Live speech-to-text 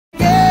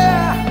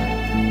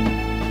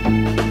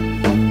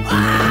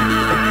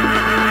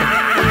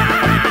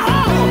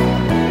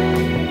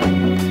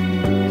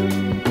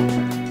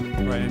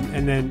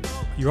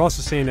you're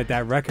also saying that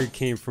that record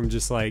came from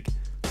just like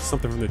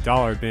something from the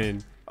Dollar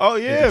Bin. Oh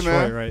yeah, Detroit,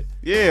 man. Right?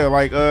 Yeah,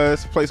 like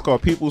it's a place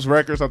called People's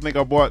Records. I think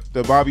I bought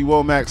the Bobby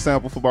Womack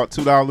sample for about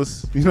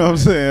 $2. You know what I'm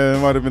saying? It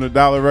might have been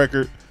 $1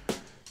 record.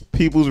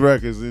 People's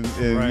Records, and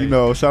Right. you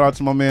know, shout out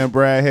to my man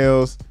Brad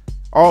Hales.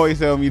 Always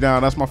held me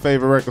down. That's my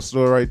favorite record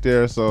store right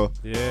there. So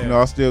Yeah. you know,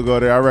 I still go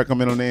there. I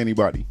recommend them to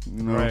anybody.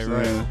 You know Right, what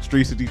I'm saying? right.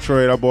 Streets of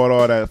Detroit. I bought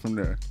all that from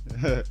there.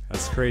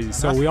 That's crazy.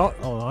 So we all.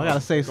 Oh, I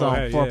gotta say something.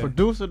 ahead, For yeah. a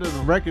producer to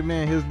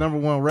recommend his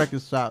 #1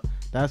 record shop,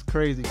 that's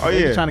crazy. Oh,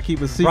 They yeah. trying to keep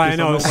a secret. Right, I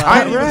know. so nobody- I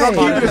ain't even Right.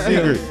 gonna keep it a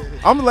secret.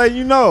 I'm gonna let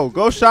you know.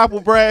 Go shop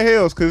with Brad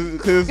Hales, cause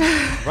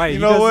Right. you he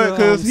know does what? the,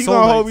 Cause he Soul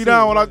gonna Night hold me too.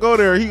 down when I go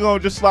there. He gonna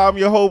just slide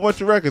me a whole bunch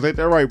of records. Ain't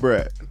that right,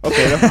 Brad?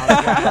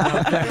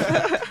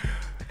 Okay.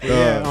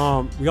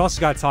 Yeah. We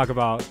also got to talk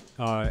about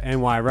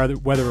NY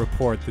Weather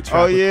Report. The track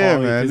Oh with yeah,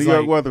 Quali, man. 'cause, New York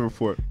like, Weather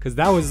Report. Because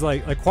that was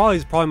like Quali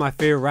is probably my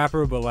favorite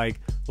rapper, but like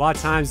a lot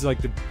of times like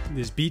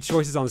there's beat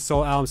choices on the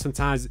Soul album.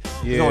 Sometimes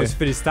he Yeah. always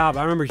fit his style. But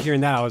I remember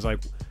hearing that, I was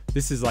like,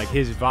 this is like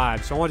his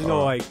vibe. So I wanted to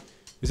know like,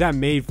 was that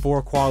made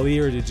for Quali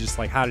or did it just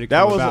like how did it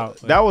That come was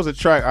about? Like, that was a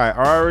track I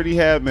already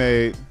had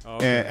made,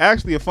 okay. and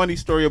actually a funny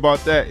story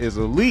about that is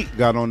Elite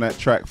got on that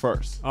track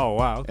first, oh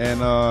wow.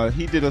 and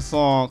he did a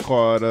song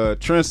called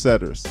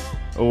Trendsetters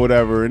or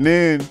whatever, and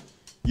then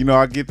you know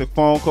I get the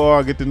phone call,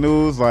 I get the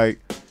news like,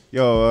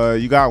 yo,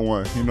 you got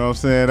one. You know what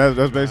I'm saying?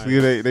 That's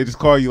basically they just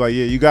call you like,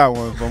 yeah, you got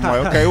one. So I'm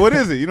like, okay, what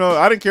is it? You know,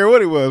 I didn't care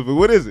what it was, but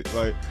what is it?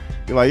 Like,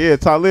 you're like, yeah,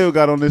 Talib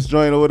got on this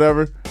joint or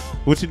whatever.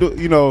 What you do?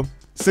 You know,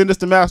 send us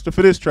the master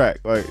for this track.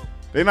 Like,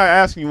 they're not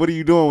asking you what are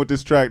you doing with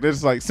this track. They're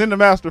just like, send the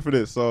master for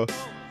this. So,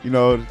 you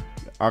know,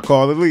 I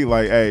called Elite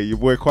like, hey, your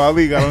boy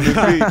Quali got on this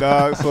beat,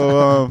 dog.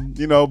 So,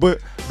 you know,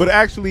 but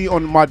actually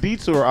on my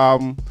Detour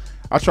album,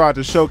 I tried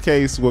to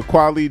showcase what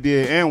Quali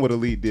did and what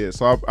Elite did.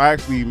 So I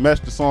actually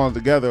meshed the songs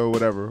together or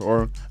whatever,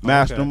 or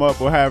mashed them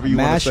up, or however you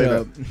want to say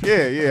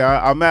that.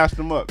 Yeah, I mashed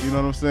them up. You know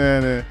what I'm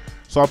saying? And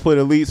so I put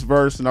Elite's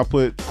verse and I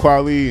put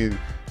Quali, and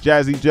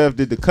Jazzy Jeff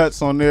did the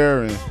cuts on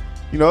there, and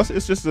you know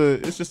it's just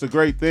a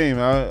great thing.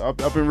 I've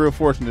been real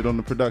fortunate on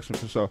the production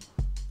for sure.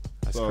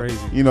 That's crazy.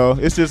 You know,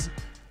 it's just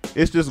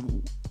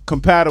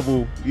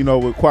compatible, you know,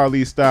 with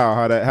Quali's style,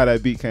 how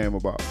that beat came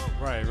about.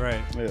 Right.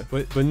 Yeah.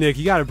 But Nick,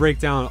 you got to break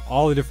down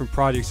all the different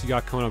projects you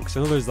got coming up because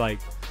I know there's like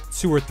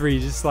 2 or 3.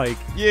 Just like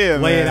Yeah,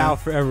 lay man. it out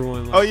for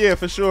everyone. Like, Oh yeah,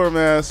 for sure,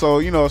 man. So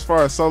you know, as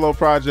far as solo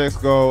projects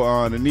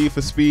go, The Need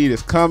for Speed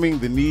is coming.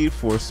 The Need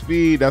for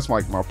Speed, that's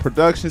like my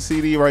production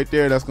CD right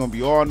there. That's gonna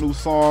be all new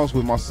songs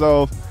with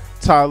myself,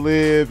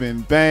 Talib,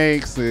 and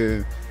Banks,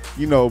 and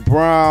you know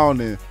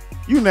Brown, and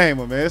you name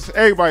them, man.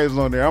 Everybody's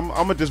on there. I'm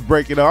gonna just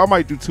break it up. I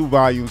might do 2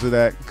 volumes of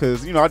that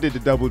because you know I did the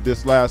double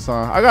disc last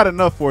time. I got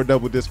enough for a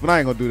double disc, but I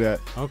ain't gonna do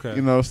that. Okay.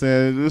 You know what I'm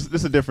saying? This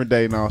is a different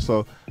day now,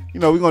 so you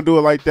know we're gonna do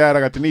it like that. I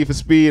got The Need for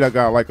Speed. I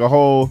got like a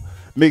whole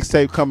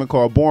mixtape coming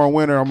called Born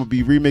Winter. I'm gonna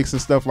be remixing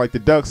stuff like the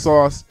Duck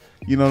Sauce.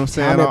 You know what I'm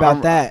saying? Tell me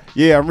about that.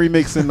 Yeah, I'm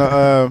remixing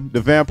the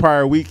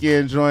Vampire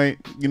Weekend joint.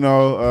 You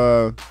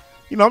know,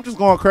 I'm just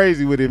going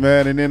crazy with it,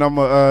 man. And then I'm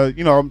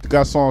you know, I've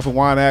got songs from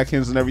Juan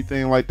Atkins and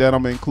everything like that.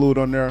 I'm gonna include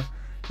on there.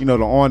 You know,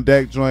 the On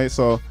Deck joint.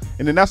 So,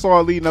 and then that's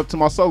all leading up to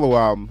my solo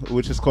album,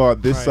 which is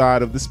called This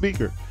Side of the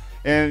Speaker.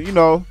 And you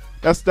know,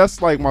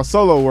 that's like my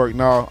solo work.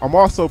 Now, I'm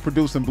also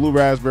producing Blue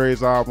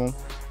Raspberry's album.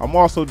 I'm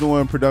also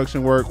doing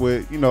production work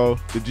with, you know,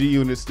 the G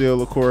Unit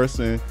still, of course,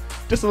 and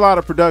just a lot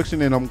of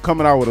production. And I'm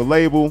coming out with a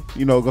label,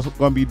 you know, going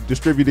to be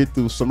distributed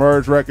through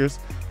Submerge Records.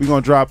 We're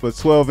going to drop a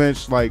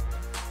 12-inch, like,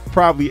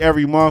 probably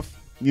every month,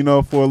 you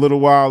know, for a little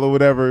while or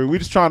whatever. We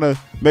just trying to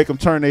make them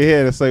turn their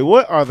head and say,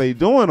 what are they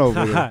doing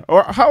over there?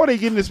 Or how are they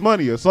getting this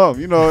money or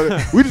something? You know,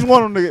 we just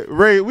want them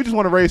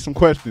to raise some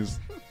questions.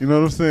 You know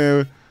what I'm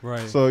saying?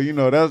 Right. So, you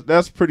know,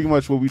 that's pretty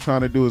much what we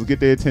trying to do is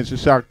get their attention,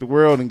 shock the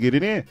world, and get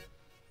it in.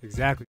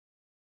 Exactly.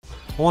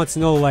 I want to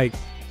know, like,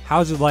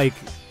 how's it like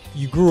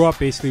you grew up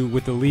basically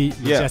with Elite,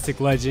 Majestic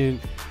Legend,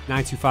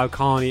 925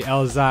 Colony,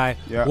 Elzai.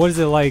 Yeah. What is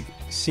it like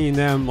seeing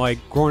them, like,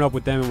 growing up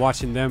with them and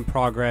watching them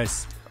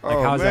progress? Like,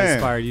 how has that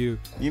inspired you?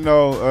 You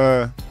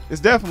know,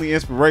 it's definitely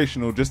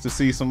inspirational just to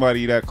see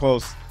somebody that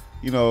close,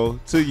 you know,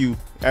 to you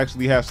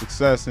actually have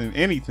success in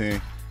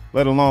anything,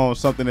 let alone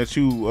something that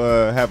you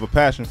have a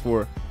passion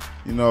for,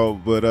 you know.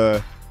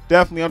 But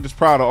definitely, I'm just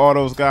proud of all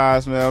those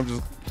guys, man.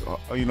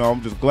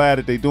 I'm just glad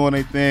that they doing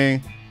their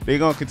thing. They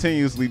gonna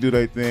continuously do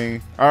their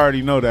thing. I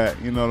already know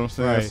that, you know what I'm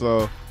saying? Right.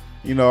 So,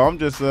 you know, I'm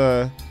just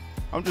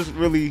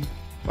really.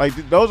 Like,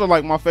 those are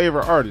like my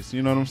favorite artists,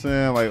 you know what I'm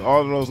saying? Like,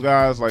 all of those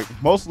guys, like,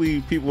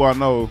 mostly people I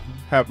know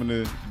happen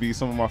to be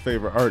some of my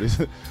favorite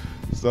artists.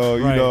 So,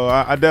 you know,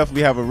 I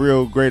definitely have a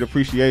real great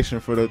appreciation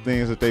for the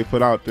things that they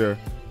put out there.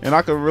 And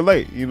I can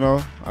relate, you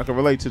know? I can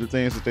relate to the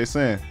things that they're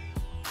saying.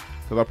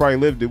 Because I probably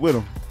lived it with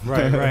them.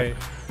 Right.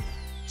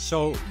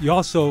 So, you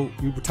were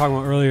talking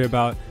about earlier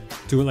about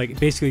doing, like,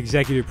 basically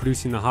executive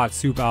producing the Hot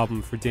Soup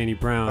album for Danny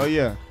Brown. Oh,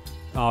 yeah.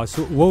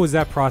 So what was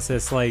that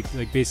process like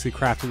basically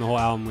crafting the whole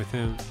album with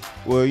him?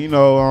 Well, you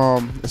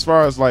know, as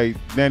far as like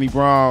Danny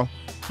Brown,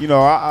 you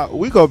know,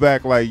 we go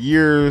back like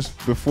years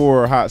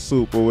before Hot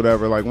Soup or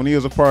whatever. Like when he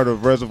was a part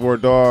of Reservoir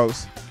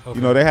Dogs,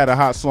 you know, they had a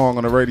hot song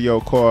on the radio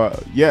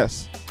called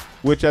Yes,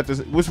 which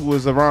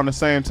was around the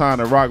same time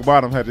that Rock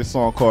Bottom had this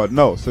song called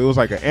No. So it was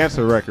like an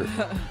answer record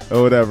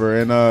or whatever.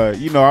 And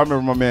you know, I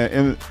remember my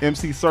man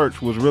MC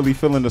Search was really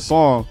feeling the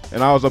song,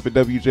 and I was up at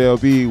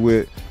WJLB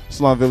with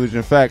Slum Village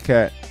and Fat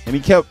Cat, and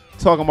he kept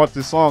talking about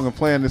this song and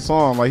playing this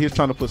song like he was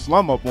trying to put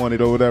Slum up on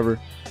it or whatever.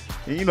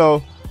 And you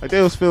know, like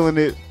they was feeling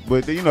it,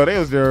 but you know, they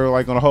was there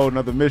like on a whole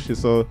nother mission.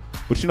 So,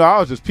 but you know, I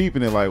was just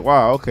peeping it like,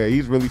 wow, okay,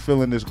 he's really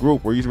feeling this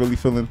group, or he's really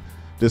feeling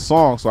this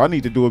song. So I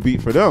need to do a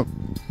beat for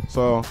them.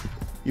 So,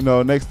 you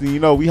know, next thing you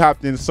know, we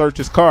hopped in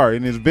Search's car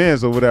in his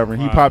Benz or whatever,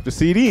 and he popped the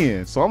CD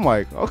in. So I'm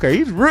like, okay,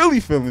 he's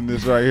really feeling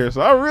this right here. So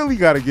I really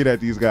got to get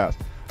at these guys.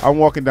 I'm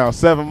walking down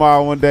 7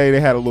 Mile one day. They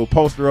had a little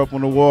poster up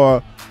on the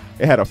wall.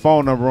 It had a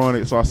phone number on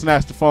it. So I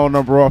snatched the phone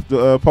number off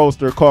the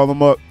poster, called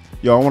them up.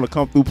 Yo, I want to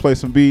come through, play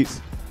some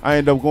beats. I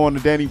end up going to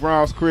Danny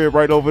Brown's crib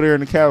right over there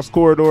in the Cavs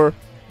corridor.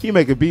 He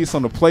making beats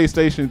on the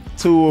PlayStation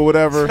 2 or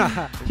whatever.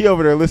 He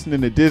over there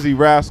listening to Dizzy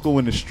Rascal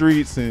in the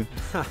streets. And,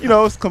 you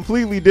know, it's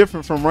completely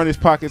different from run his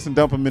pockets and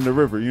dump him in the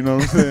river. You know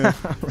what I'm saying?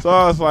 So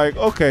I was like,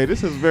 okay,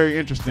 this is very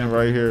interesting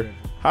right here.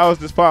 How is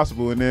this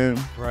possible? And then,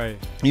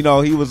 you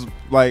know, he was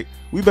like,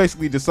 we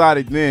basically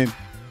decided then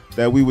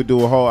that we would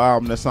do a whole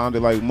album that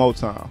sounded like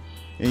Motown.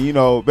 And, you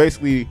know,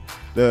 basically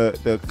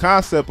the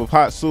concept of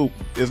Hot Soup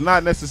is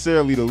not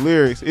necessarily the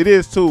lyrics. It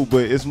is too,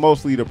 but it's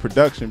mostly the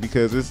production,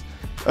 because it's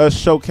us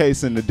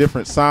showcasing the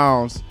different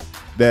sounds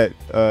that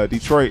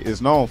Detroit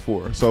is known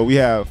for. So we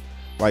have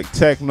like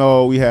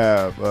techno, we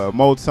have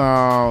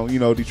Motown, you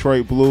know,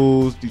 Detroit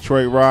blues,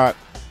 Detroit rock.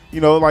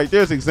 You know, like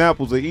there's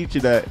examples of each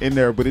of that in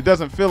there, but it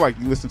doesn't feel like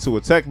you listen to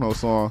a techno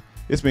song.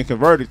 It's been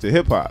converted to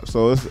hip hop.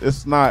 So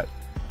it's not,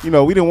 you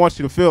know, we didn't want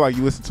you to feel like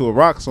you listen to a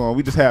rock song.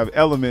 We just have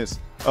elements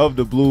of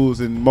the blues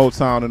and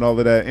Motown and all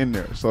of that in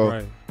there.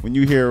 So when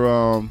you hear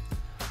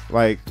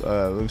like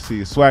let me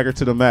see, Swagger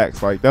to the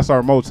Max, like that's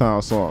our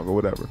Motown song or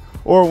whatever.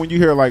 Or when you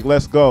hear like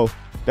Let's Go,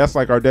 that's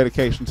like our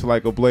dedication to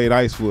like a Blade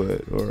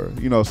Icewood, or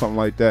you know, something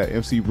like that.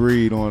 MC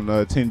Breed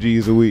on 10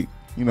 G's a week.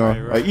 You know,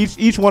 like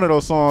each one of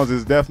those songs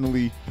is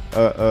definitely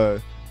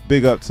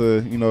big up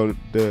to, you know,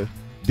 the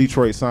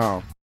Detroit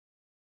sound.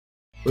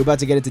 We're about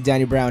to get into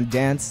Danny Brown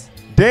Dance.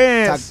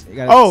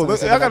 Oh,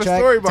 look, I got a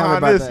story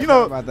behind this. You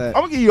know, I'm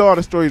gonna give you all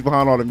the stories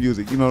behind all the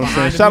music. You know what I'm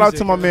saying? Shout out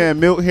to my man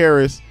Milt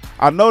Harris.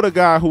 I know the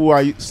guy who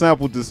I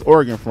sampled this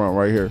organ from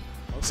right here.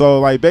 So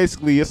like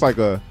basically, it's like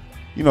a,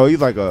 you know,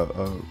 he's like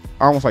a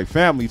almost like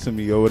family to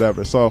me or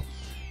whatever. So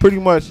pretty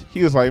much,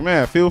 he was like,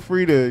 man, feel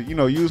free to, you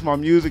know, use my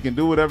music and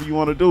do whatever you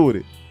want to do with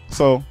it.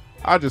 So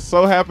I just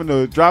so happened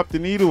to drop the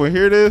needle and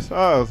hear this.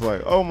 I was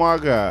like, oh my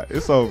God,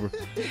 it's over.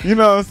 You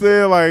know what I'm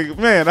saying? Like,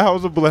 man, that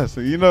was a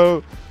blessing, you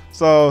know?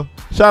 So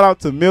shout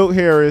out to Milt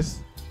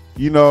Harris.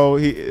 You know,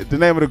 the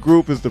name of the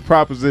group is The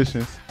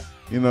Propositions.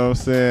 You know what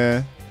I'm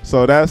saying?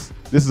 So this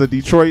is a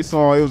Detroit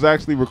song. It was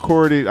actually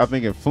recorded, I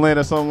think, in Flint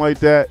or something like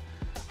that.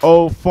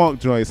 Old funk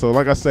joint. So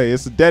like I say,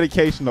 it's a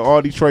dedication to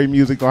all Detroit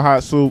music on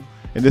Hot Soup,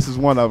 and this is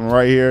one of them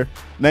right here.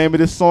 Name of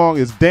this song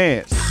is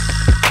Dance.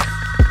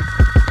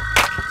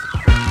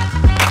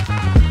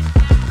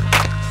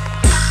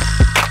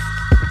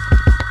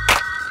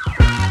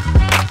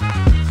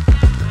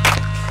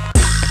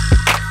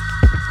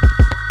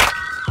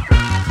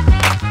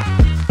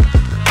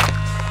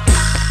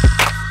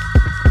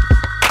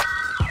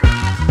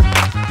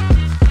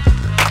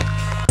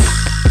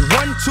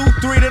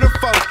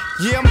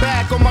 Yeah, I'm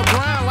back on my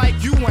grind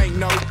like you ain't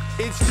know.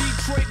 It's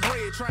Detroit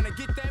bread trying to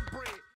get that.